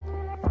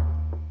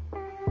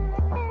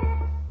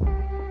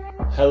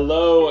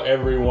Hello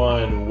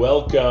everyone,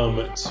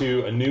 welcome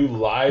to a new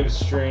live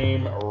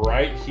stream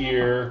right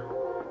here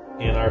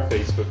in our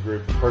Facebook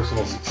group, the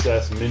Personal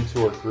Success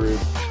Mentor Group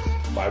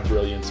by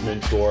Brilliance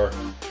Mentor.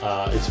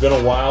 It's been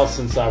a while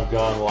since I've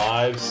gone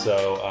live,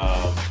 so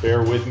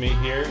bear with me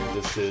here.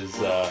 This is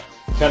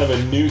kind of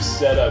a new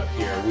setup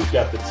here. We've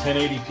got the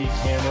 1080p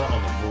camera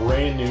on the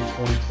brand new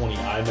 2020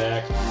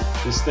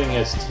 iMac. This thing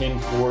has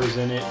 10 cores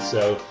in it,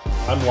 so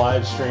I'm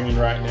live streaming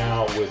right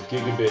now with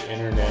gigabit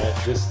internet.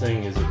 This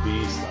thing is a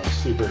beast. I'm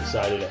super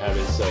excited to have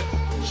it, so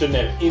shouldn't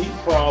have any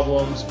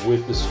problems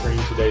with the screen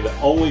today. The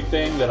only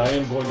thing that I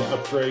am going to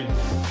upgrade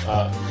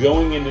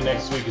going into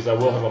next week is I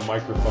will have a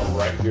microphone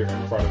right here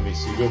in front of me,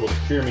 so you'll be able to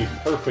hear me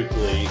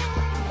perfectly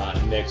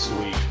next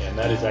week, and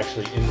that is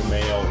actually in the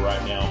mail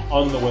right now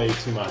on the way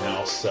to my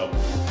house. So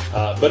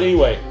but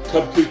anyway,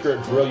 Cub Kuker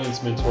at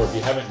Brilliance Mentor, if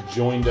you haven't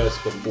joined us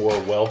before,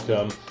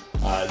 welcome.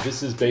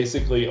 This is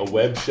basically a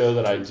web show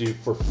that I do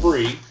for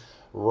free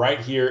right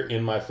here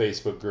in my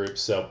Facebook group.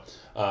 So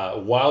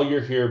while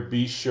you're here,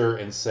 be sure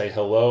and say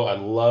hello. I'd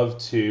love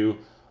to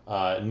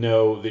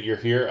know that you're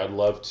here. I'd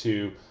love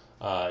to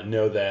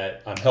know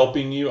that I'm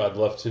helping you. I'd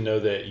love to know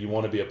that you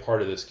want to be a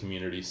part of this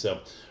community. So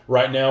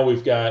right now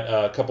we've got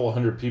a couple of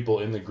hundred people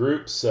in the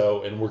group,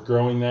 and we're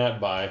growing that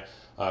by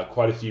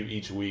quite a few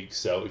each week.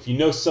 So if you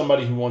know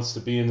somebody who wants to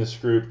be in this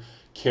group,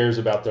 cares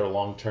about their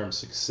long-term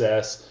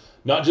success,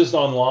 not just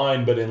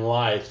online, but in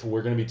life,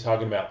 we're going to be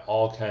talking about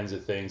all kinds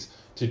of things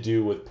to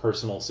do with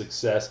personal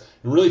success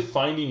and really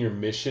finding your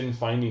mission,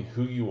 finding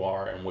who you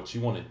are and what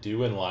you want to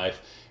do in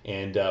life,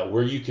 and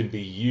where you can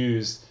be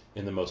used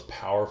in the most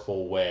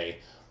powerful way.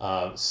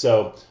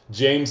 So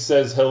James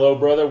says, hello,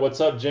 brother. What's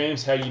up,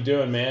 James? How you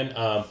doing, man?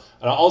 And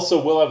I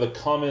also will have the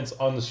comments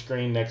on the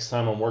screen next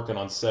time. I'm working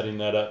on setting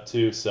that up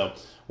too. So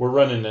we're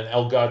running an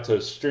Elgato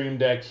Stream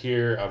Deck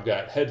here. I've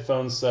got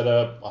headphones set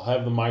up. I'll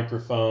have the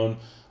microphone.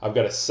 I've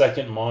got a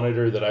second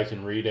monitor that I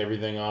can read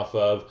everything off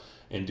of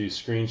and do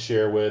screen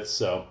share with.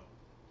 So,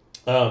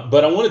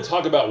 but I want to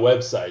talk about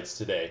websites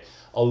today.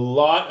 A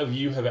lot of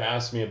you have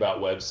asked me about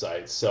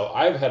websites. So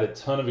I've had a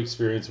ton of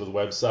experience with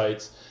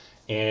websites,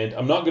 and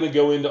I'm not going to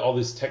go into all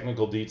this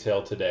technical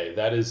detail today.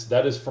 That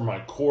is for my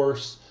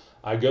course.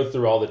 I go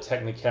through all the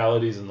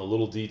technicalities and the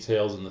little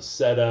details and the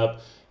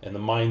setup and the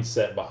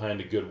mindset behind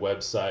a good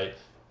website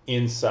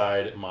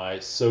inside my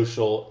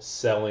social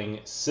selling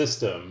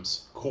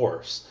systems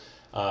course.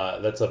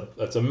 That's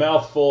a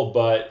mouthful,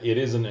 but it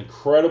is an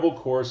incredible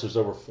course. There's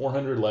over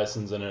 400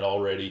 lessons in it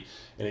already,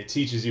 and it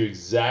teaches you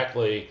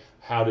exactly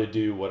how to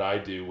do what I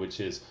do,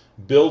 which is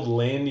build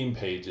landing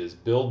pages,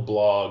 build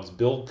blogs,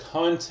 build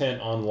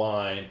content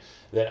online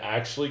that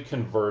actually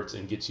converts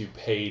and gets you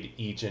paid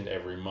each and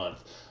every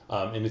month.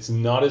 And it's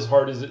not as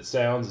hard as it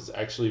sounds. It's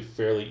actually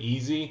fairly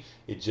easy.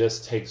 It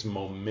just takes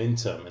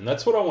momentum. And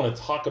that's what I want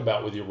to talk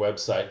about with your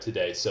website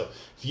today. So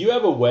if you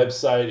have a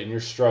website and you're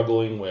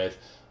struggling with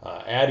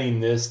adding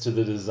this to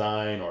the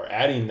design or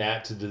adding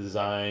that to the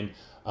design,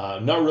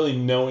 not really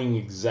knowing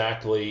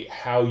exactly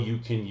how you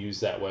can use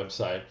that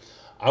website,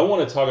 I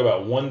want to talk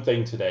about one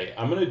thing today.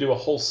 I'm going to do a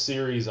whole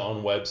series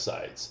on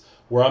websites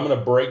where I'm going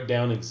to break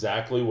down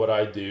exactly what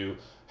I do,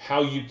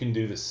 how you can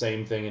do the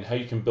same thing, and how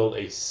you can build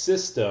a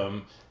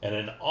system and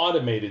an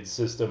automated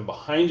system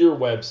behind your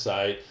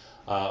website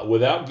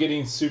without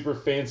getting super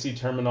fancy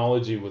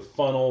terminology with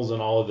funnels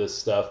and all of this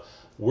stuff.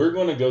 We're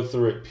going to go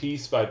through it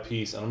piece by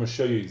piece, and I'm going to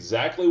show you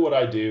exactly what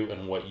I do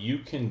and what you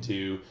can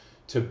do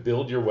to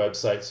build your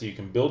website so you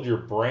can build your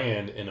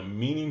brand in a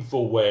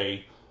meaningful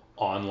way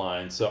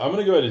online. So I'm going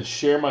to go ahead and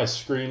share my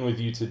screen with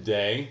you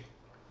today,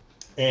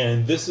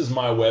 and this is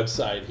my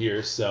website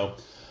here. So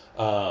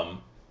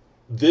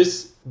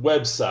this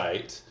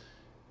website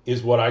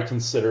is what I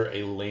consider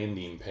a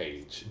landing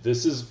page.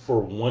 This is for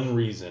one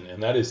reason,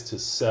 and that is to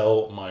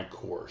sell my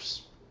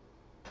course.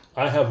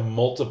 I have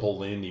multiple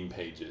landing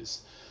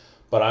pages,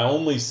 but I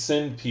only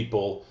send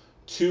people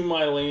to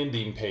my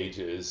landing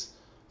pages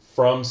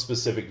from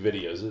specific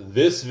videos.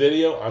 This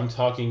video, I'm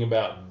talking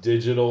about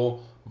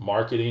digital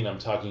marketing. I'm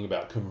talking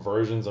about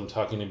conversions. I'm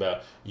talking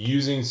about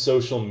using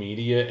social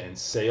media and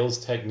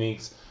sales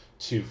techniques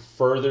to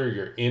further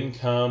your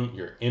income,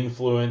 your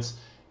influence,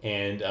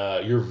 and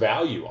your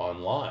value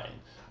online.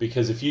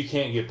 Because if you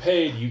can't get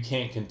paid, you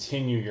can't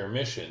continue your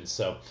mission.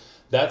 So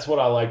that's what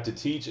I like to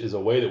teach, is a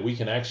way that we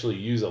can actually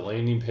use a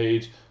landing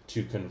page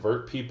to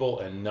convert people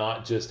and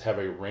not just have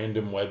a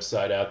random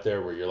website out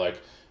there where you're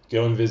like,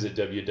 go and visit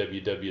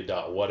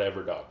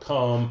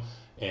www.whatever.com,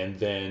 and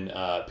then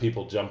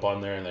people jump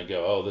on there and they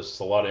go, oh, this is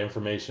a lot of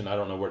information. I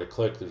don't know where to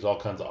click. There's all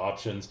kinds of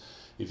options.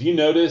 If you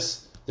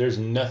notice, there's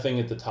nothing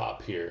at the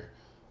top here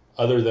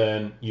other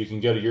than you can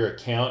go to your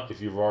account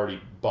if you've already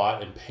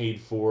bought and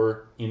paid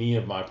for any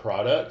of my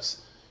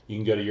products. You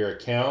can go to your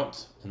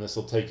account, and this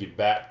will take you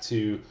back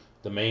to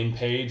the main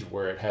page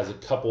where it has a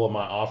couple of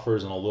my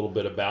offers and a little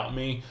bit about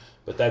me,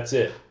 but that's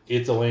it.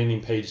 It's a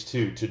landing page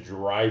too, to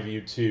drive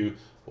you to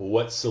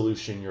what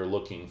solution you're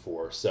looking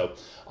for. So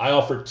I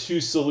offer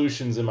 2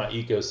 solutions in my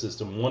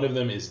ecosystem. One of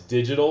them is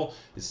digital.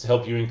 It's to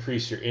help you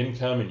increase your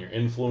income and your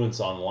influence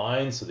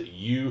online so that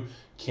you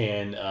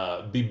can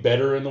be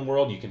better in the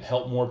world. You can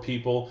help more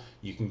people.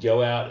 You can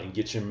go out and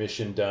get your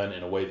mission done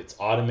in a way that's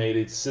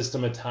automated,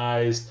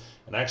 systematized,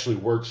 and actually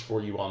works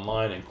for you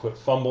online, and quit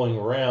fumbling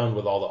around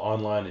with all the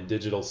online and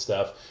digital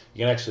stuff. You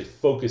can actually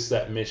focus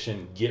that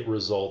mission, get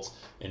results,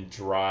 and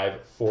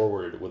drive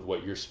forward with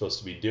what you're supposed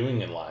to be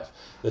doing in life.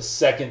 The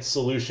second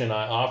solution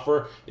I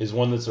offer is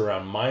one that's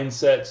around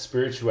mindset,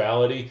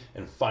 spirituality,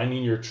 and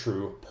finding your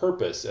true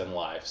purpose in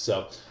life.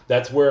 So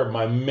that's where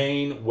my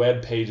main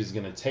web page is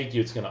going to take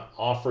you. It's going to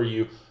offer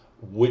you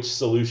which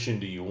solution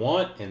do you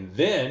want, and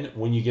then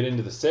when you get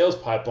into the sales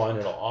pipeline,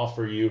 it'll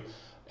offer you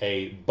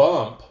a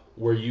bump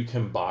where you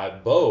can buy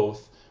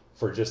both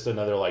for just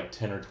another like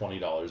 $10 or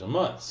 $20 a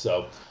month.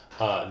 So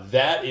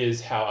that is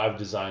how I've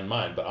designed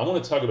mine. But I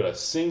want to talk about a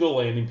single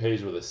landing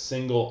page with a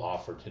single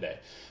offer today.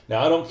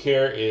 Now, I don't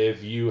care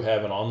if you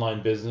have an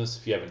online business,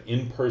 if you have an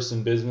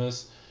in-person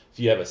business, if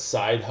you have a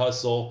side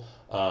hustle,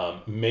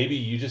 maybe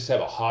you just have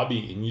a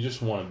hobby and you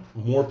just want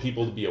more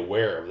people to be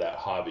aware of that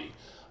hobby.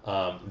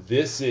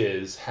 This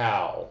is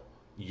how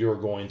you're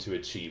going to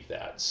achieve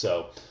that.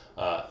 So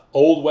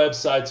old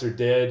websites are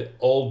dead.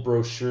 Old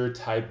brochure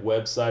type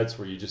websites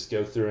where you just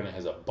go through and it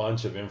has a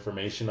bunch of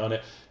information on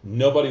it.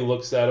 Nobody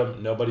looks at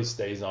them. Nobody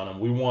stays on them.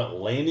 We want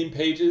landing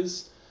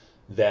pages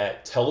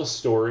that tell a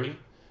story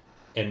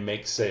and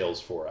make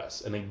sales for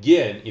us. And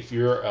again, if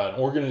you're an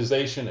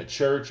organization, a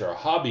church, or a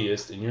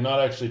hobbyist, and you're not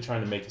actually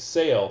trying to make a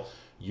sale,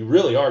 you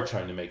really are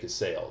trying to make a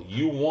sale.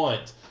 You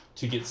want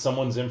to get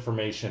someone's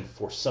information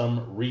for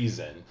some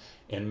reason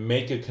and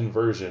make a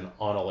conversion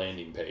on a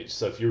landing page.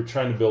 So if you're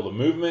trying to build a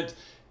movement,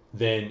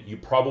 then you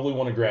probably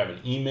want to grab an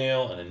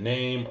email and a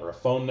name or a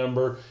phone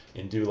number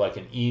and do like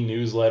an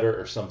e-newsletter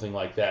or something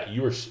like that.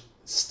 You are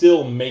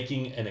still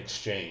making an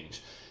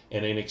exchange.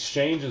 And an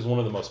exchange is one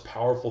of the most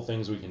powerful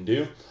things we can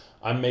do.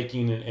 I'm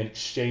making an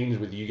exchange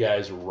with you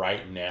guys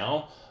right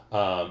now.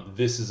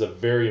 This is a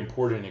very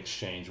important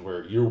exchange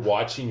where you're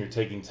watching, you're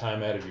taking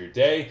time out of your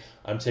day.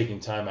 I'm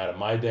taking time out of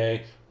my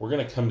day. We're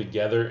going to come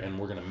together and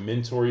we're going to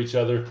mentor each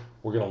other.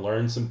 We're going to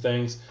learn some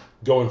things.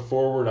 Going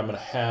forward, I'm going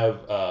to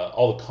have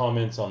all the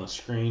comments on the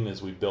screen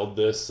as we build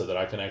this so that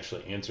I can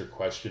actually answer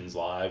questions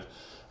live.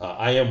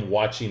 I am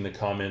watching the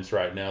comments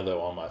right now,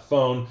 though, on my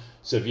phone.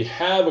 So if you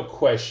have a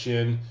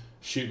question,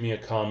 shoot me a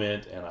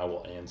comment and I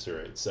will answer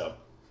it.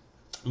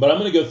 But I'm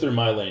going to go through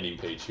my landing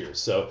page here.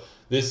 So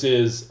this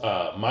is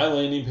my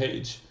landing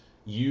page.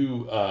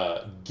 You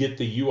get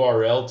the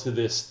URL to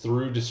this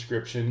through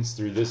descriptions,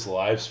 through this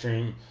live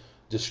stream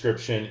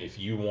description. If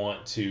you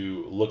want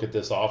to look at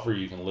this offer,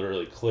 you can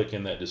literally click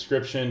in that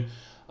description.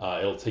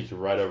 It'll take you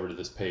right over to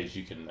this page.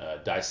 You can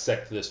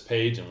dissect this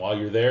page, and while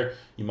you're there,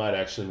 you might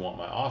actually want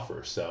my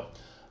offer. So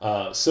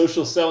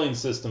Social Selling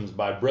Systems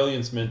by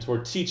Brilliance Mentor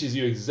teaches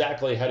you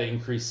exactly how to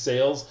increase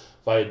sales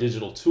via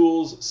digital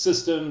tools,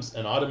 systems,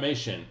 and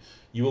automation.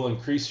 You will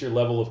increase your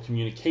level of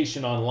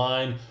communication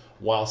online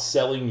while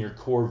selling your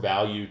core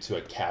value to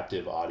a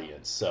captive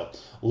audience. So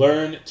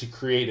learn to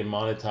create and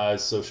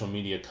monetize social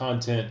media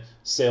content,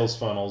 sales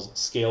funnels,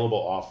 scalable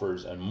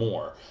offers, and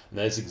more. And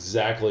that's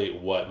exactly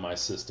what my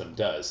system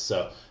does.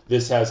 So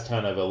this has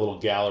kind of a little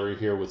gallery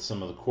here with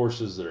some of the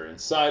courses that are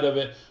inside of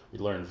it. We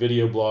learn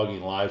video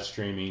blogging, live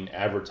streaming,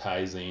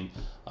 advertising,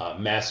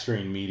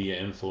 mastering media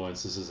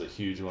influence. This is a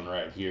huge one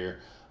right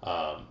here.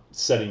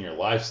 Setting your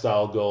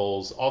lifestyle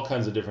goals, all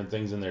kinds of different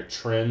things in there,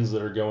 trends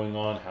that are going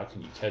on, how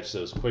can you catch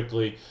those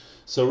quickly.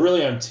 So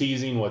really I'm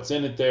teasing what's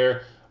in it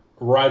there.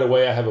 Right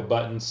away I have a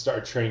button,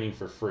 start training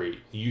for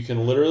free. You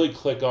can literally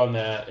click on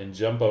that and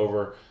jump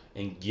over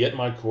and get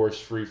my course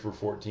free for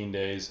 14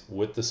 days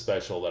with the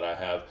special that I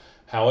have.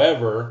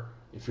 However,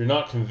 if you're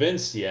not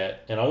convinced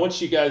yet, and I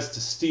want you guys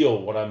to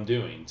steal what I'm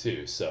doing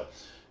too. So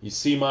you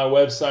see my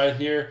website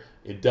here,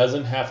 it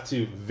doesn't have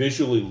to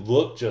visually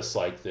look just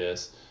like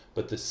this,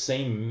 but the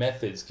same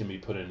methods can be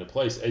put into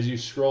place. As you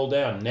scroll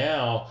down,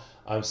 now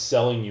I'm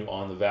selling you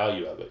on the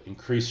value of it.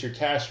 Increase your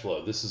cash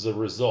flow. This is a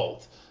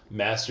result.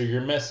 Master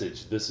your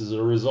message. This is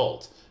a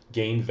result.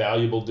 Gain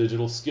valuable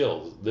digital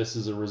skills. This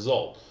is a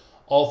result.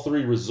 All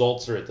 3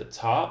 results are at the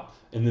top,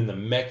 and then the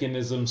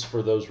mechanisms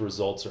for those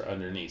results are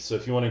underneath. So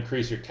if you want to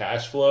increase your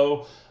cash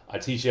flow, I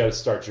teach you how to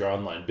start your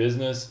online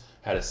business,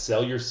 how to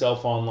sell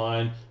yourself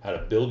online, how to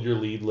build your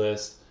lead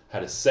list, how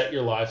to set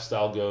your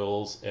lifestyle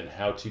goals, and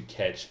how to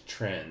catch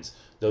trends.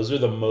 Those are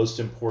the most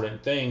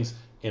important things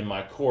in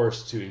my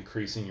course to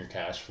increasing your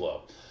cash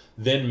flow.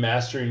 Then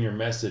mastering your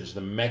message, the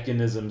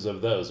mechanisms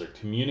of those are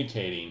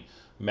communicating,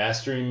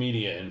 mastering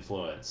media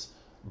influence,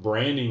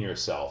 branding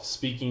yourself,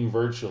 speaking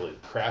virtually,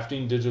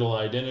 crafting digital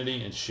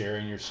identity, and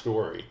sharing your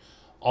story.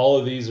 All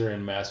of these are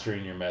in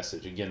mastering your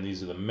message. Again,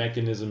 these are the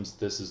mechanisms.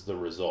 This is the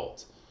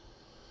result.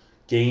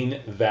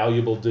 Gain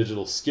Valuable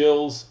Digital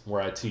Skills,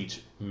 where I teach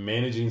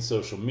managing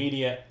social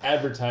media,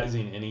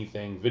 advertising,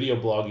 anything, video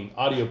blogging,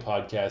 audio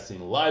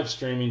podcasting, live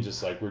streaming,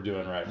 just like we're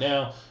doing right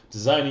now,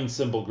 designing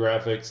simple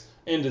graphics,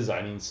 and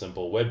designing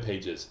simple web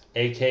pages,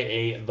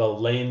 aka the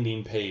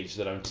landing page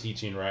that I'm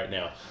teaching right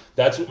now.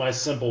 That's what my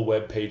simple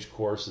web page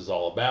course is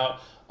all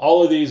about.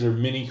 All of these are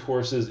mini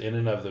courses in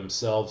and of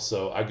themselves,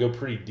 so I go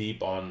pretty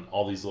deep on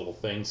all these little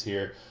things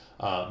here.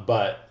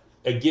 But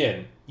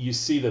again, you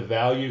see the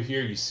value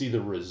here, you see the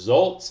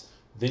results,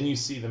 then you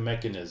see the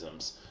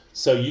mechanisms.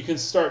 So you can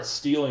start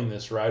stealing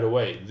this right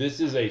away. This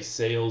is a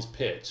sales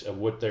pitch of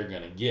what they're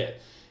going to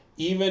get.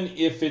 Even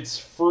if it's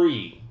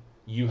free,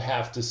 you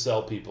have to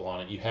sell people on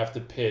it. You have to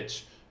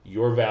pitch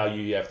your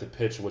value. You have to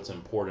pitch what's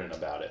important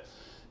about it.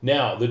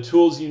 Now, the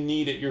tools you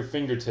need at your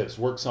fingertips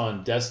works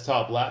on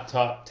desktop,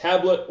 laptop,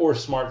 tablet, or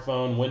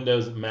smartphone,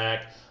 Windows,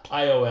 Mac,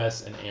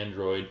 iOS, and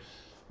Android.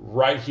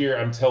 Right here,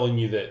 I'm telling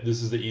you that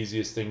this is the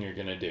easiest thing you're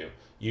going to do.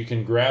 You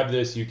can grab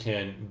this. You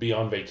can be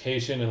on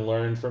vacation and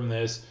learn from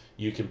this.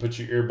 You can put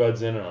your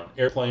earbuds in on an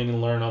airplane and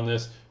learn on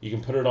this. You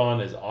can put it on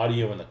as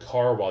audio in the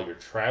car while you're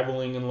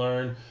traveling and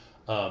learn.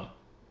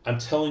 I'm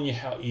telling you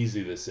how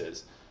easy this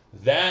is.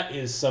 That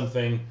is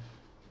something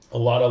a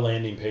lot of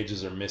landing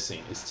pages are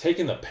missing. It's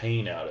taking the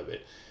pain out of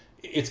it.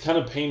 It's kind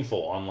of painful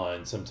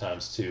online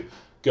sometimes to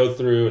go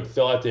through and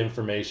fill out the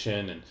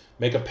information and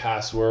make a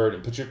password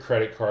and put your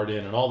credit card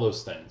in and all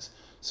those things.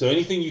 So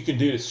anything you can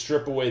do to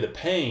strip away the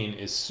pain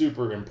is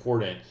super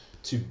important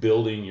to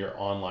building your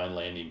online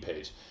landing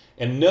page.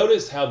 And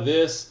notice how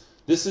this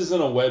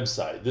isn't a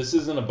website. This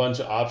isn't a bunch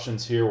of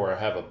options here where I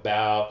have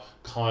about,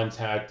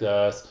 contact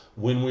us,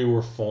 when we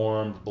were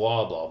formed,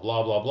 blah, blah,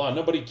 blah, blah, blah.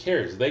 Nobody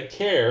cares. They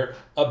care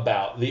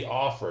about the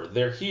offer.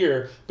 They're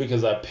here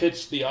because I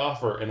pitched the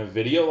offer in a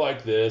video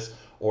like this,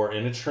 or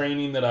in a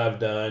training that I've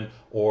done,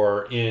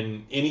 or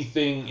in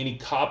anything, any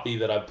copy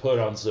that I've put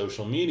on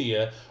social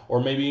media,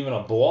 or maybe even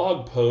a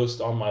blog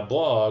post on my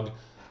blog.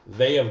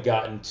 They have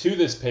gotten to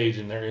this page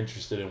and they're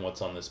interested in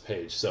what's on this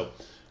page. So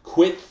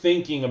quit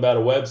thinking about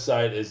a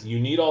website as you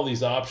need all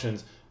these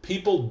options.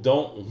 People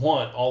don't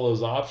want all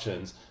those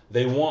options.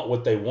 They want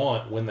what they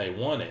want when they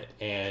want it.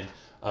 And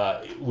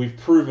we've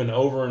proven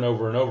over and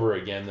over and over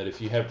again that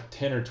if you have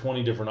 10 or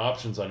 20 different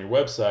options on your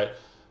website,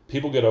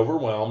 people get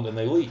overwhelmed and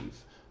they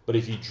leave. But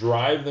if you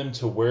drive them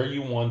to where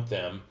you want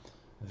them,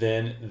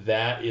 then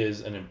that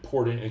is an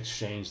important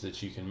exchange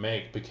that you can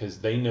make, because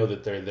they know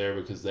that they're there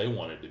because they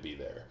wanted to be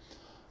there.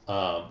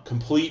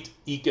 Complete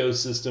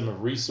ecosystem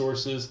of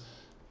resources,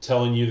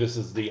 telling you this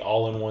is the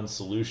all-in-one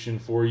solution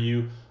for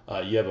you.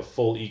 You have a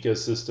full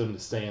ecosystem to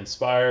stay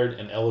inspired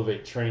and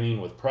elevate training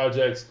with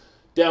projects,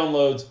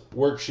 downloads,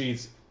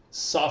 worksheets,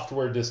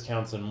 software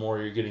discounts, and more.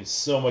 You're getting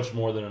so much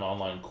more than an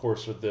online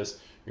course with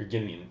this. You're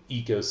getting an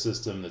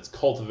ecosystem that's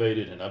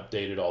cultivated and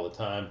updated all the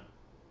time.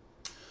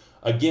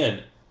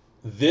 Again,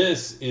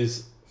 this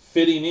is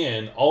fitting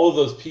in all of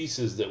those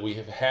pieces that we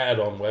have had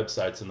on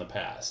websites in the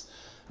past.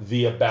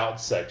 The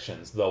about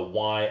sections, the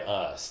why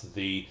us,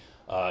 the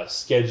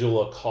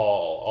schedule a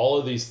call, all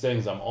of these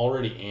things I'm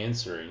already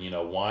answering,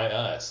 why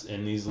us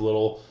in these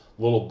little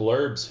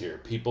blurbs here.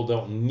 People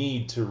don't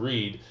need to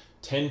read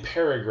 10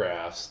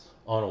 paragraphs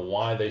on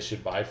why they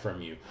should buy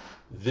from you.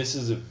 This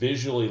is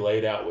visually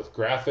laid out with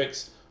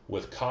graphics,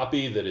 with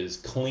copy that is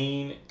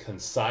clean,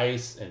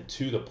 concise, and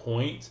to the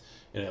point,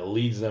 and it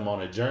leads them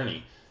on a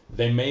journey.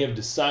 They may have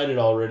decided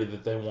already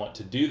that they want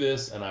to do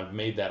this, and I've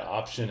made that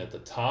option at the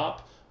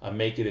top. I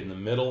make it in the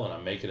middle, and I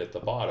make it at the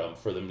bottom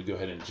for them to go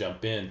ahead and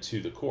jump into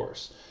the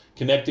course.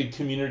 Connected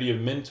community of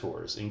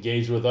mentors.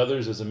 Engage with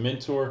others as a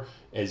mentor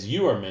as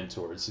you are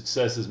mentored.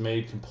 Success is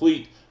made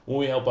complete when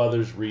we help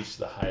others reach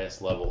the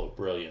highest level of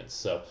brilliance.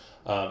 So,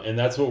 and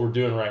that's what we're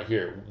doing right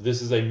here.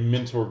 This is a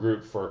mentor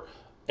group for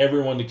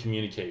everyone to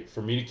communicate,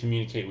 for me to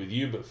communicate with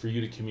you, but for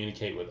you to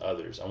communicate with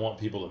others. I want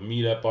people to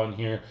meet up on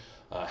here,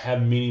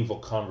 have meaningful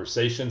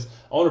conversations.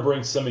 I want to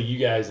bring some of you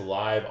guys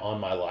live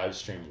on my live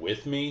stream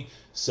with me.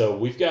 So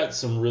we've got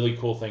some really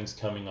cool things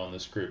coming on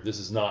this group. This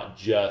is not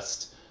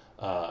just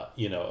a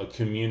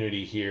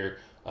community here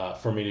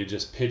for me to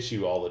just pitch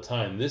you all the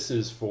time. This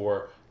is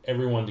for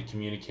everyone to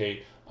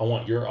communicate. I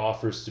want your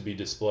offers to be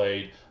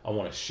displayed. I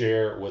want to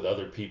share with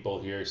other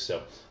people here.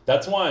 So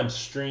that's why I'm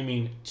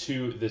streaming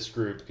to this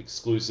group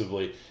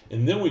exclusively.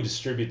 And then we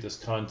distribute this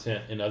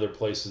content in other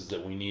places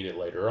that we need it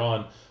later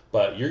on.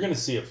 But you're going to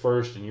see it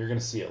first, and you're going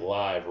to see it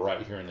live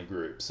right here in the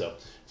group. So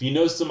if you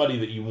know somebody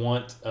that you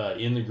want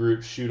in the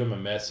group, shoot them a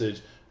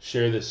message,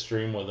 share this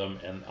stream with them,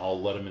 and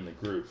I'll let them in the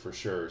group for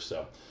sure.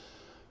 So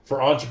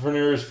for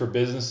entrepreneurs, for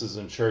businesses,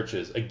 and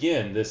churches,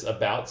 again, this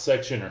about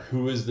section, or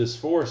who is this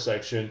for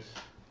section,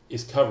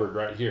 is covered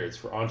right here. It's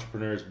for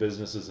entrepreneurs,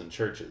 businesses, and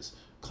churches.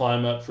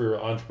 Climb up for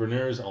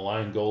entrepreneurs,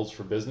 align goals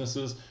for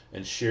businesses,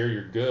 and share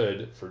your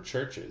good for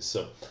churches.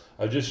 So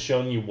I've just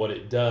shown you what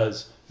it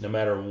does no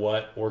matter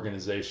what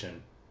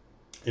organization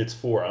it's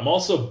for. I'm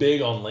also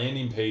big on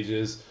landing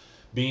pages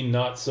being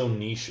not so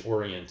niche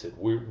oriented.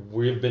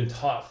 We've been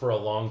taught for a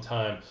long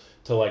time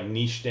to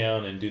niche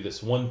down and do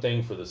this one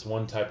thing for this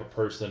one type of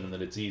person, and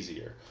that it's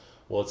easier.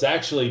 Well, it's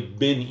actually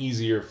been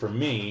easier for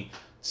me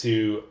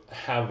to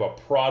have a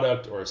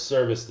product or a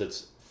service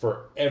that's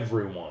for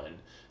everyone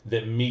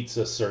that meets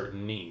a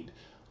certain need.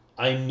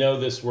 I know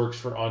this works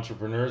for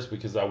entrepreneurs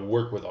because I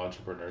work with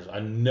entrepreneurs. I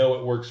know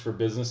it works for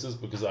businesses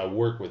because I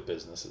work with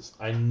businesses.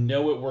 I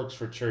know it works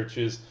for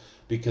churches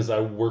because I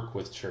work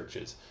with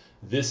churches.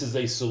 This is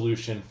a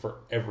solution for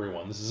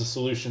everyone. This is a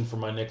solution for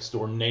my next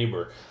door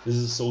neighbor. This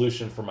is a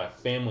solution for my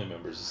family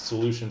members. It's a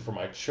solution for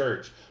my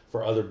church,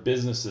 for other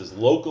businesses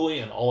locally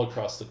and all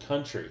across the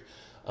country.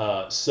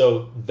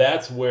 So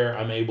that's where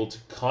I'm able to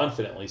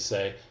confidently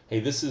say,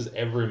 hey, this is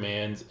every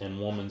man's and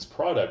woman's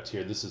product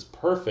here. This is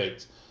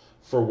perfect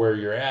for where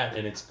you're at,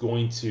 and it's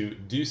going to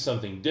do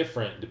something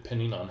different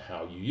depending on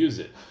how you use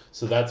it.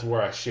 So that's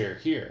where I share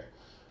here.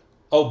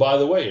 Oh, by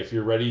the way, if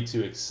you're ready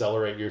to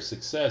accelerate your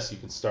success, you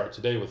can start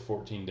today with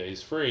 14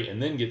 days free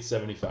and then get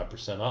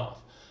 75%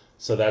 off.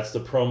 So that's the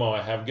promo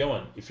I have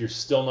going. If you're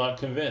still not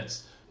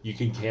convinced, you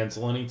can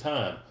cancel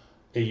anytime.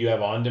 You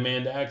have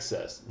on-demand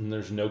access, and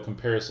there's no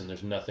comparison.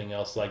 There's nothing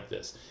else like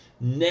this.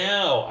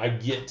 Now I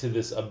get to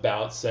this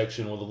about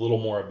section with a little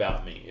more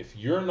about me. If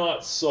you're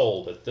not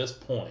sold at this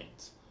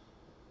point,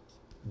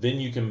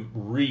 then you can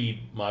read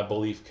my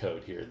belief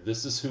code here.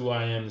 This is who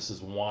I am. This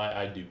is why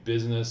I do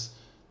business.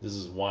 This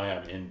is why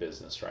I'm in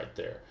business right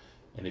there.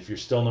 And if you're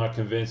still not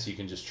convinced, you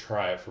can just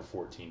try it for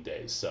 14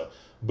 days. So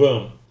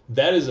boom,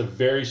 that is a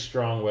very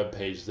strong web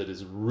page that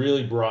has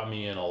really brought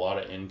me in a lot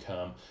of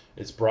income.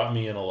 It's brought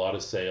me in a lot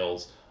of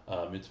sales.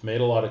 It's made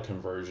a lot of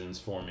conversions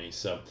for me.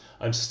 So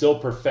I'm still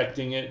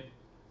perfecting it.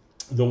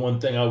 The one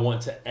thing I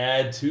want to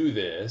add to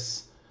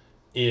this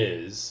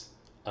is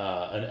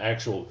an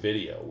actual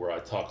video where I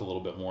talk a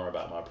little bit more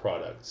about my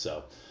product.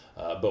 So,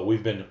 but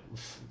we've been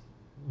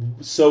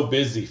so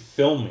busy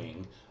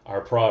filming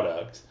our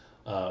product,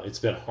 it's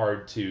been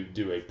hard to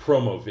do a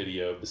promo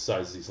video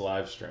besides these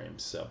live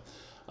streams.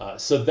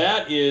 So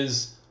that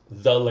is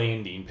the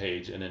landing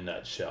page in a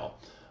nutshell.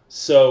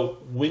 So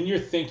when you're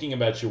thinking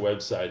about your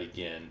website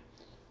again,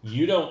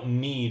 you don't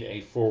need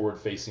a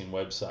forward-facing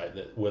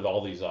website with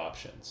all these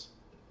options.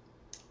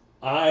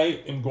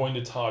 I am going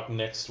to talk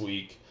next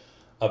week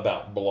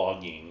about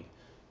blogging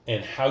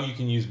and how you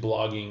can use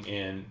blogging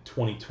in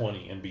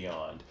 2020 and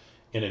beyond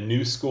in a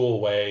new school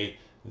way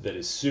that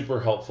is super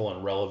helpful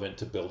and relevant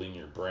to building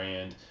your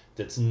brand,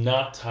 that's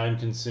not time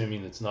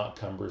consuming, that's not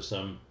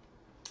cumbersome,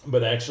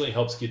 but actually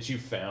helps get you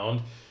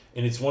found.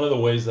 And it's one of the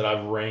ways that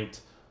I've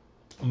ranked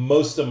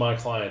most of my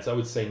clients. I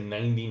would say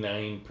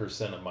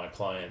 99% of my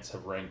clients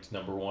have ranked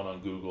 #1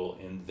 on Google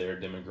in their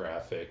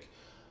demographic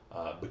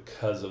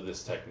because of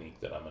this technique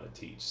that I'm going to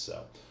teach.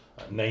 So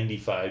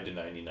 95 to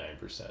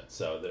 99%.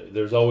 So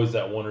there's always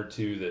that one or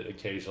two that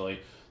occasionally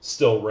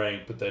still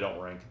rank, but they don't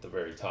rank at the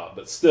very top.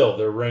 But still,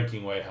 they're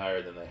ranking way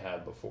higher than they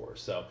had before.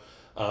 So,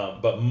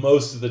 but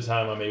most of the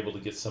time, I'm able to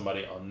get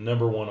somebody on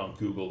 #1 on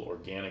Google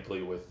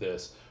organically with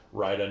this,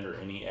 right under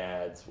any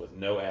ads, with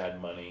no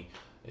ad money.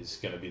 It's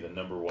going to be the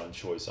 #1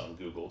 choice on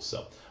Google.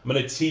 So I'm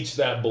going to teach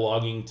that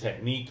blogging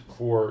technique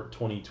for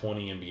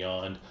 2020 and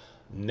beyond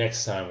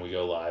next time we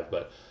go live.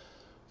 But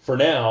for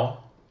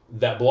now,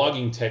 that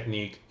blogging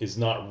technique is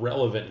not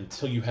relevant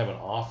until you have an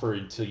offer,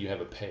 until you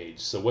have a page.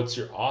 So what's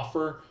your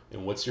offer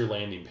and what's your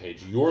landing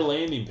page? Your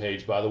landing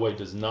page, by the way,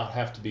 does not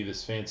have to be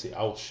this fancy.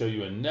 I will show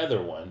you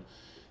another one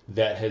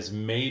that has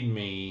made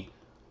me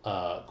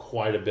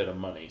quite a bit of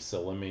money.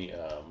 So let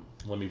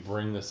me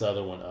bring this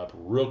other one up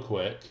real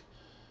quick,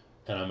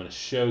 and I'm going to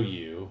show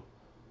you.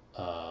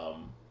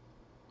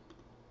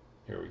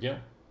 Here we go.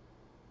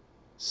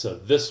 So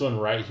this one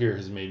right here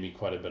has made me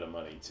quite a bit of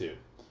money too.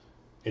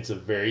 It's a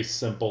very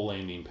simple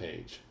landing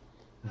page.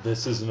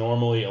 This is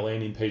normally a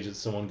landing page that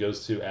someone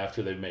goes to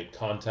after they've made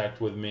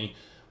contact with me.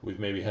 We've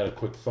maybe had a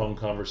quick phone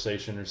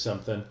conversation or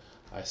something.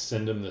 I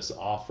send them this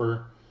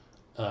offer.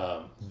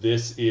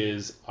 This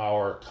is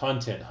our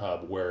content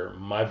hub where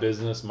my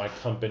business, my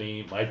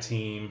company, my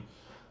team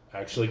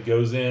actually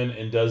goes in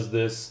and does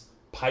this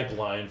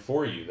pipeline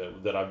for you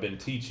that I've been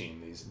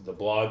teaching. The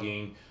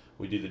blogging,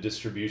 we do the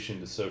distribution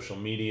to social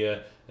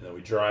media, and then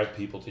we drive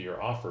people to your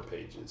offer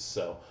pages.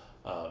 So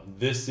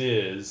this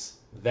is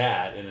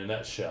that in a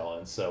nutshell.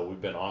 And so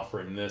we've been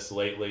offering this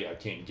lately. I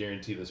can't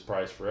guarantee this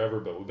price forever,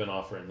 but we've been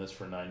offering this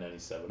for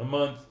 $9.97 a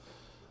month.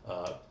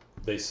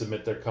 They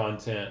submit their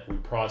content, we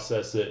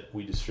process it,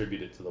 we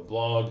distribute it to the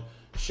blog,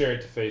 share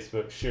it to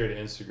Facebook, share it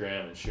to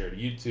Instagram, and share it to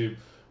YouTube.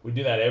 We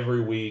do that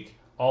every week,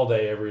 all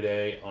day, every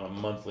day, on a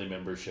monthly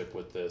membership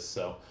with this.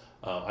 So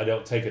I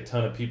don't take a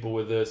ton of people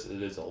with this.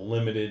 It is a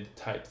limited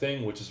type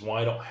thing, which is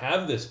why I don't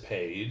have this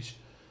page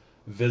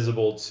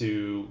visible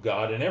to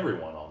God and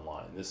everyone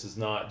online. This is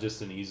not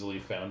just an easily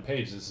found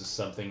page. This is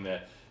something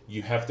that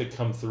you have to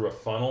come through a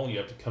funnel. You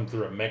have to come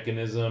through a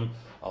mechanism,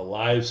 a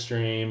live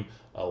stream,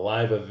 a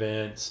live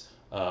event,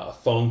 a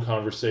phone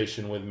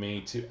conversation with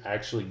me to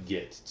actually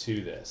get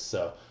to this.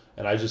 So,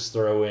 and I just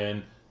throw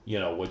in,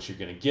 what you're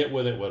going to get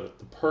with it, what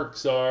the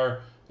perks are,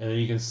 and then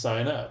you can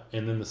sign up.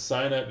 And then the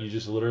sign up, you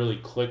just literally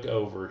click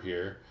over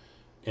here,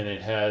 and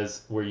it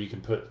has where you can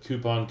put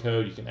coupon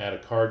code, you can add a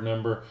card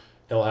number,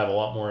 It'll have a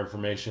lot more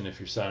information if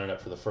you're signing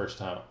up for the first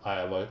time.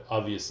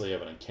 Obviously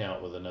have an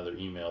account with another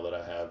email that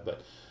I have,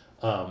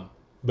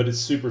 but it's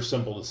super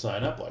simple to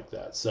sign up like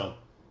that. So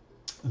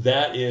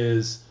that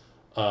is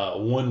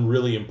one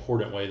really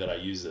important way that I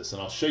use this.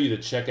 And I'll show you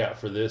the checkout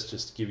for this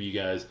just to give you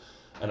guys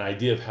an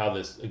idea of how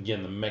this,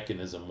 again, the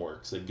mechanism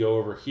works. They go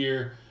over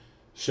here,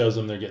 shows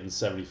them they're getting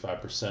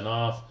 75%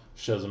 off,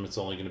 shows them it's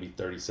only going to be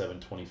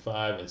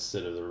 $37.25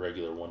 instead of the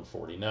regular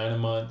 $149 a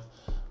month.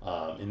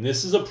 And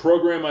this is a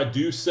program I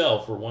do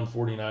sell for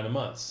 $149 a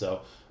month.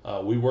 So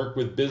we work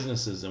with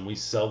businesses and we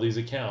sell these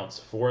accounts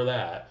for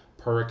that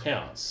per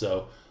account.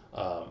 So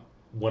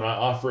when I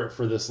offer it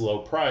for this low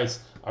price,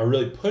 I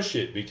really push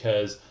it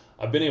because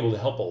I've been able to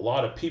help a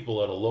lot of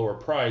people at a lower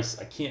price.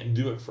 I can't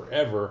do it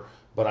forever,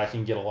 but I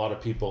can get a lot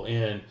of people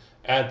in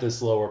at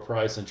this lower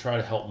price and try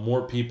to help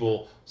more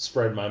people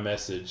spread my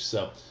message.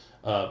 So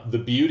the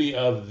beauty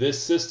of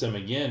this system,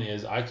 again,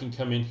 is I can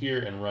come in here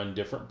and run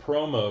different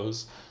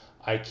promos.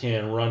 I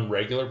can run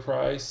regular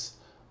price.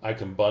 I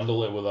can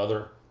bundle it with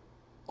other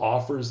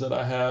offers that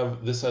I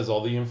have. This has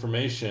all the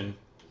information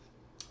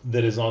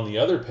that is on the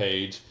other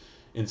page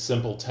in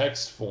simple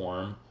text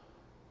form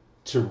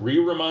to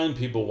remind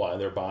people why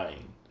they're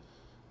buying.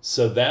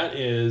 So that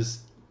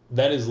is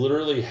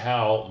literally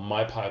how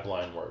my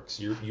pipeline works.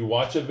 You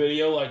watch a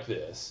video like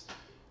this,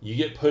 you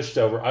get pushed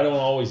over. I don't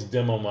always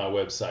demo my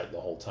website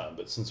the whole time,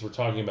 but since we're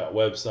talking about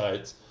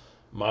websites,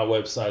 my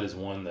website is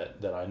one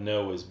that I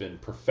know has been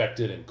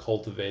perfected and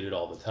cultivated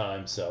all the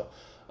time. So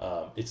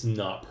it's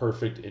not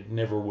perfect. It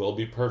never will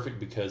be perfect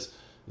because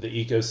the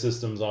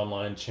ecosystems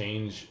online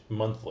change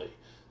monthly.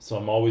 So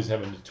I'm always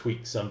having to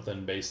tweak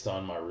something based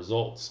on my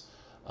results.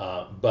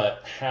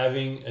 But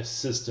having a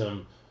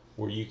system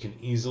where you can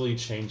easily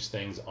change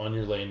things on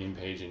your landing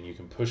page and you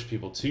can push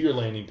people to your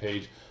landing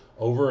page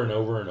over and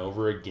over and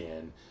over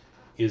again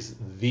is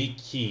the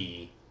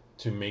key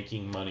to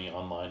making money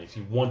online. If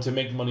you want to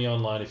make money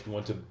online, if you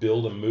want to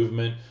build a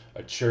movement,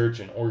 a church,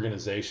 an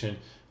organization,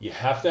 you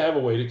have to have a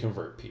way to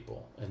convert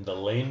people. And the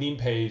landing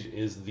page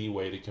is the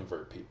way to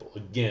convert people.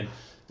 Again,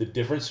 the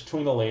difference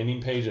between a landing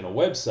page and a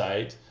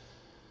website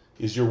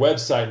is your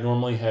website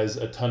normally has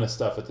a ton of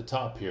stuff at the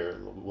top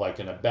here, like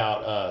an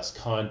about us,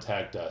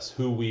 contact us,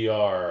 who we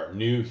are,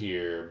 new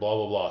here, blah,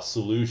 blah, blah,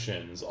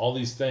 solutions, all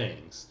these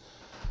things.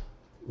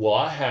 Well,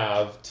 I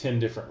have 10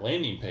 different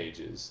landing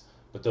pages,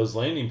 but those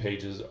landing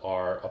pages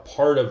are a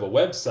part of a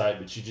website,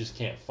 but you just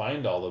can't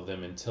find all of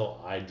them until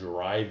I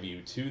drive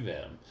you to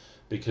them,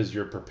 because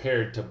you're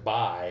prepared to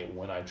buy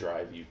when I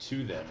drive you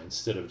to them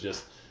instead of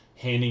just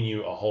handing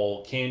you a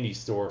whole candy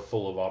store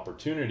full of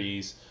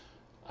opportunities.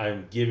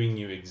 I'm giving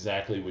you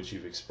exactly what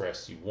you've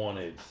expressed you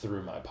wanted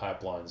through my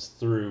pipelines,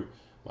 through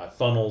my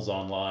funnels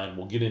online.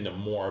 We'll get into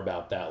more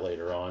about that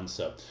later on.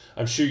 So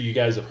I'm sure you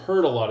guys have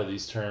heard a lot of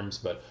these terms,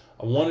 but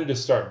I wanted to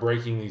start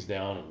breaking these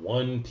down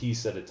one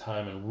piece at a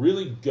time and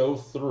really go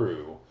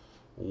through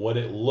what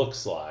it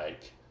looks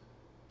like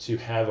to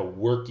have a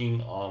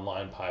working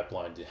online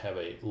pipeline, to have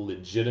a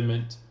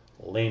legitimate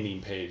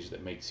landing page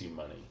that makes you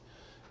money.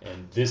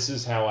 And this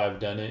is how I've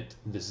done it.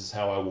 This is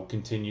how I will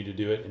continue to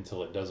do it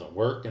until it doesn't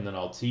work. And then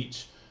I'll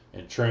teach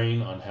and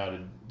train on how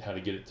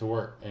to get it to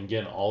work. And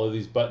again, all of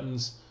these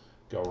buttons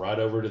go right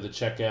over to the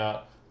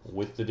checkout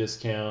with the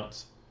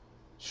discount.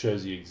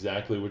 Shows you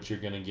exactly what you're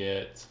going to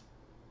get.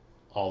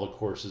 All the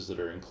courses that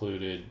are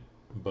included.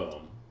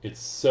 Boom. It's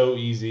so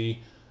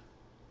easy.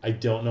 I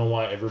don't know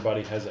why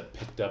everybody hasn't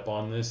picked up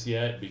on this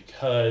yet,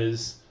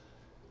 because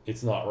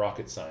it's not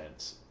rocket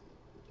science.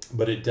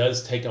 But it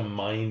does take a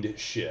mind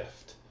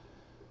shift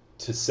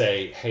to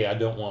say, hey, I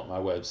don't want my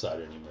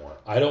website anymore.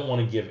 I don't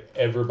want to give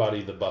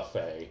everybody the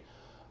buffet.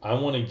 I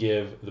want to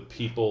give the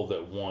people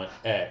that want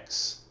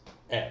X,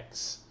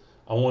 X.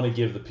 I want to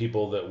give the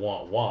people that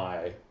want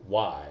Y,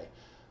 Y.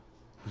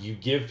 You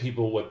give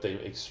people what they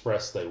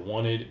expressed they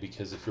wanted,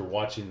 because if you're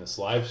watching this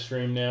live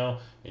stream now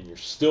and you're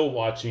still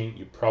watching,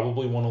 you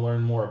probably want to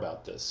learn more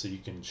about this. So you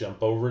can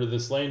jump over to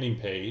this landing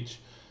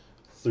page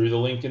through the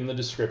link in the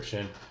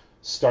description,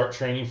 start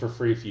training for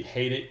free. If you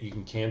hate it, you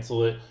can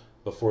cancel it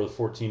before the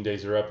 14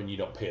 days are up and you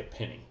don't pay a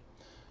penny.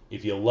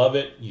 If you love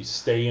it, you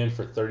stay in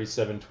for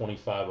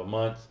 $37.25 a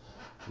month.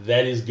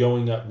 That is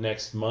going up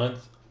next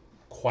month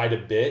quite a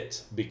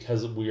bit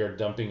because we are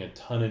dumping a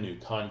ton of new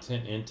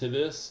content into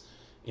this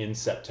in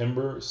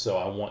September. So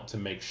I want to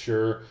make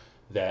sure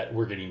that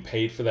we're getting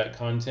paid for that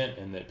content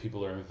and that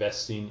people are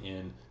investing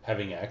in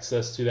having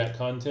access to that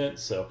content.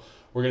 So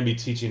we're going to be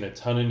teaching a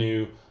ton of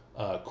new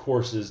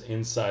courses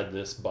inside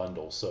this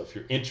bundle. So if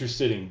you're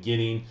interested in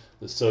getting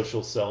the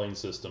Social Selling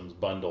Systems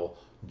bundle,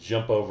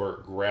 jump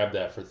over, grab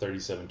that for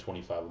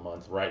 $37.25 a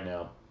month right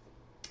now,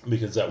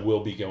 because that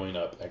will be going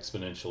up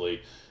exponentially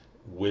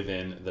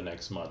within the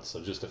next month.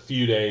 So just a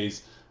few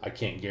days. I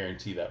can't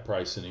guarantee that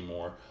price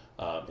anymore.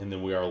 And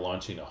then we are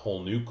launching a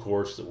whole new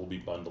course that we'll be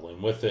bundling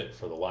with it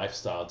for the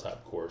lifestyle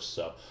type course.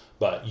 So,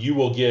 but you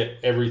will get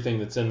everything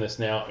that's in this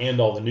now and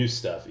all the new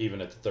stuff, even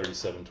at the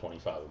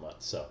 $37.25 a month.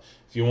 So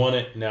if you want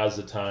it, now's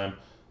the time.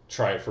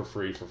 try it for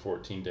free for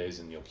 14 days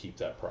and you'll keep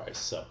that price.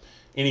 So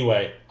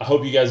anyway, I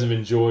hope you guys have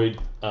enjoyed.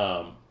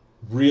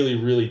 Really,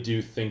 really do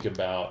think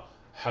about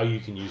how you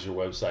can use your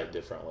website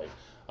differently.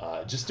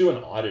 Just do an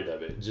audit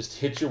of it. Just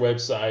hit your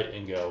website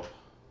and go,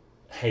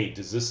 hey,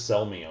 does this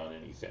sell me on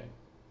anything?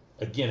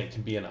 Again, it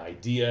can be an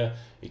idea.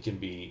 It can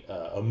be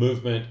a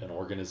movement, an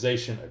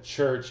organization, a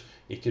church.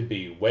 It could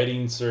be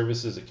wedding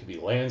services. It could be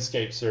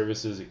landscape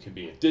services. It could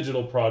be a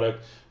digital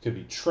product. It could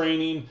be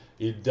training.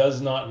 It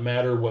does not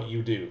matter what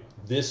you do.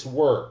 This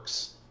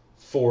works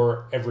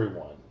for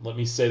everyone. Let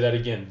me say that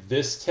again.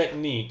 This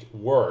technique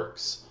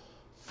works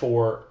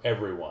for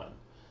everyone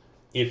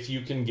if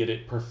you can get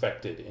it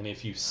perfected, and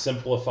if you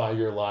simplify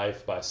your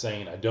life by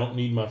saying, I don't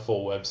need my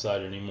full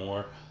website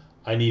anymore.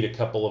 I need a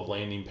couple of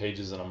landing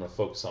pages, and I'm going to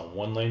focus on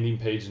one landing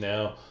page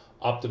now,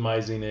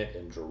 optimizing it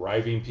and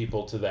driving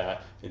people to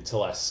that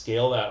until I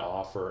scale that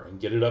offer and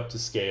get it up to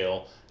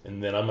scale,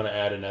 and then I'm going to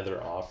add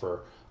another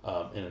offer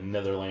and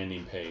another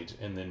landing page,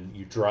 and then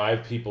you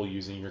drive people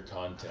using your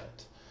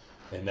content.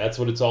 And that's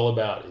what it's all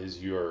about,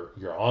 is your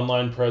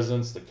online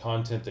presence, the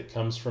content that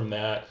comes from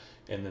that,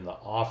 and then the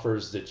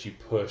offers that you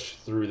push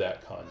through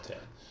that content.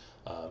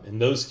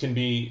 And those can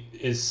be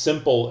as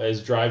simple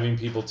as driving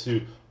people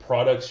to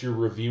products you're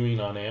reviewing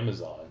on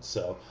Amazon.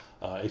 So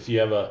if you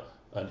have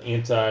an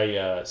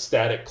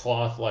anti-static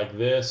cloth like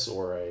this,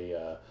 or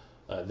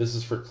this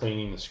is for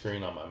cleaning the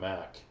screen on my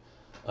Mac.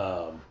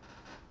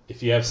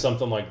 If you have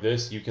something like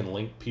this, you can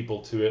link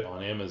people to it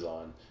on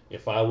Amazon.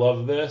 If I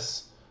love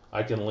this,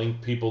 I can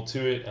link people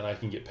to it, and I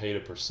can get paid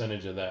a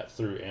percentage of that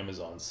through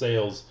Amazon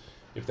sales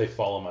if they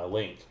follow my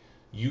link.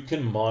 You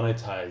can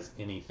monetize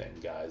anything,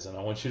 guys, and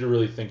I want you to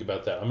really think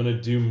about that. I'm going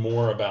to do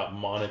more about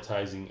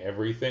monetizing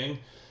everything,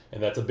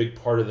 and that's a big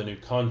part of the new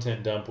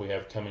content dump we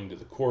have coming to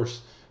the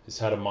course, is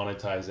how to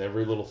monetize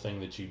every little thing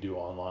that you do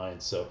online.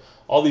 So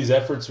all these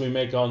efforts we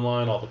make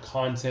online, all the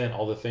content,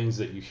 all the things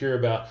that you hear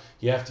about,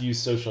 you have to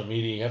use social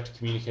media, you have to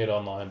communicate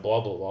online,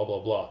 blah, blah, blah, blah,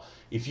 blah.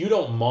 If you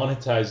don't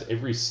monetize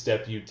every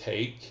step you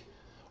take,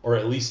 or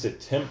at least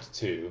attempt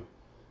to,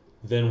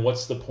 then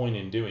what's the point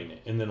in doing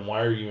it? And then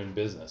why are you in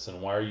business?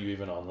 And why are you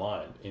even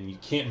online? And you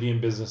can't be in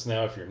business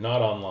now if you're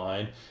not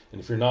online. And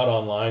if you're not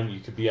online, you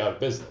could be out of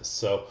business.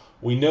 So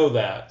we know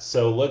that.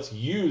 So let's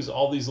use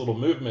all these little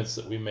movements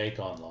that we make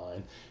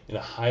online in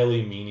a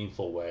highly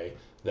meaningful way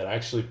that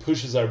actually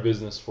pushes our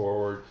business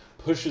forward,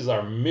 pushes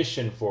our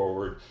mission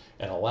forward,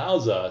 and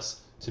allows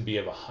us to be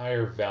of a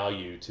higher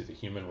value to the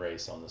human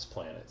race on this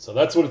planet. So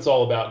that's what it's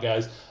all about,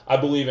 guys. I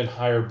believe in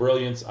higher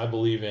brilliance. I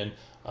believe in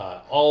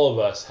all of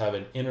us have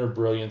an inner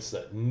brilliance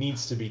that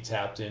needs to be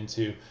tapped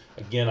into.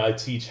 Again, I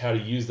teach how to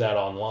use that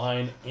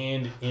online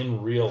and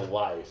in real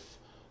life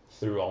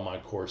through all my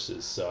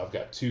courses. So I've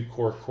got 2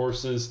 core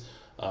courses.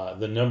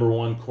 The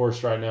 #1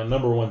 course right now,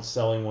 #1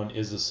 selling one,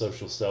 is the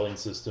Social Selling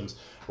Systems,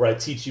 where I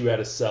teach you how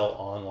to sell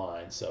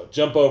online. So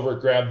jump over,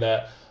 grab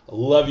that. I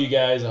love you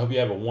guys. I hope you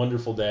have a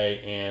wonderful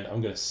day, and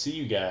I'm going to see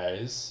you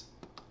guys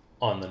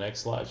on the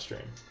next live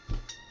stream.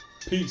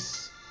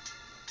 Peace.